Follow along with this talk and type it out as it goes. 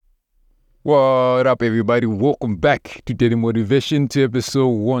What up, everybody? Welcome back to Daily Motivation to episode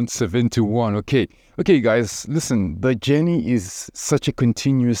 171. Okay, guys, listen, the journey is such a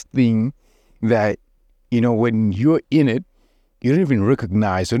continuous thing that, when you're in it, you don't even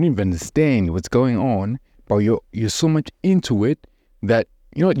recognize, you don't even understand what's going on, but you're so much into it that,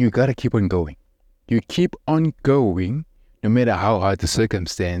 you gotta keep on going. You keep on going no matter how hard the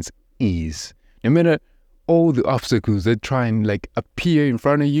circumstance is, no matter all the obstacles that try and appear in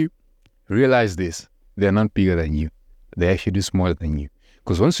front of you. Realize this, they're not bigger than you. They're actually smaller than you.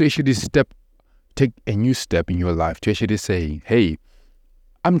 Because once you actually take a new step in your life to actually say, hey,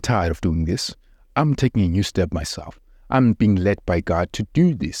 I'm tired of doing this. I'm taking a new step myself. I'm being led by God to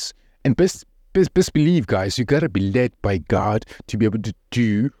do this. And best believe, guys, you gotta be led by God to be able to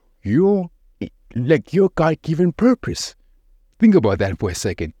do your God-given purpose. Think about that for a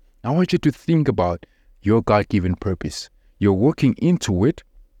second. I want you to think about your God-given purpose. You're walking into it.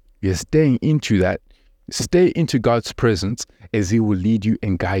 You're staying into that. Stay into God's presence as He will lead you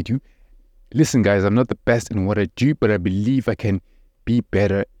and guide you. Listen, guys, I'm not the best in what I do, but I believe I can be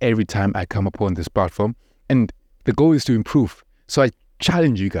better every time I come upon this platform. And the goal is to improve. So I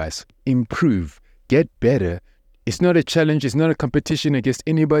challenge you guys, improve, get better. It's not a challenge. It's not a competition against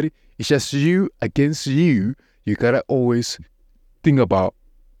anybody. It's just you against you. You gotta always think about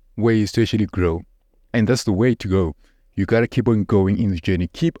ways to actually grow. And that's the way to go. You got to keep on going in the journey.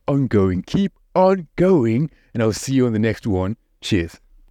 Keep on going. And I'll see you on the next one. Cheers.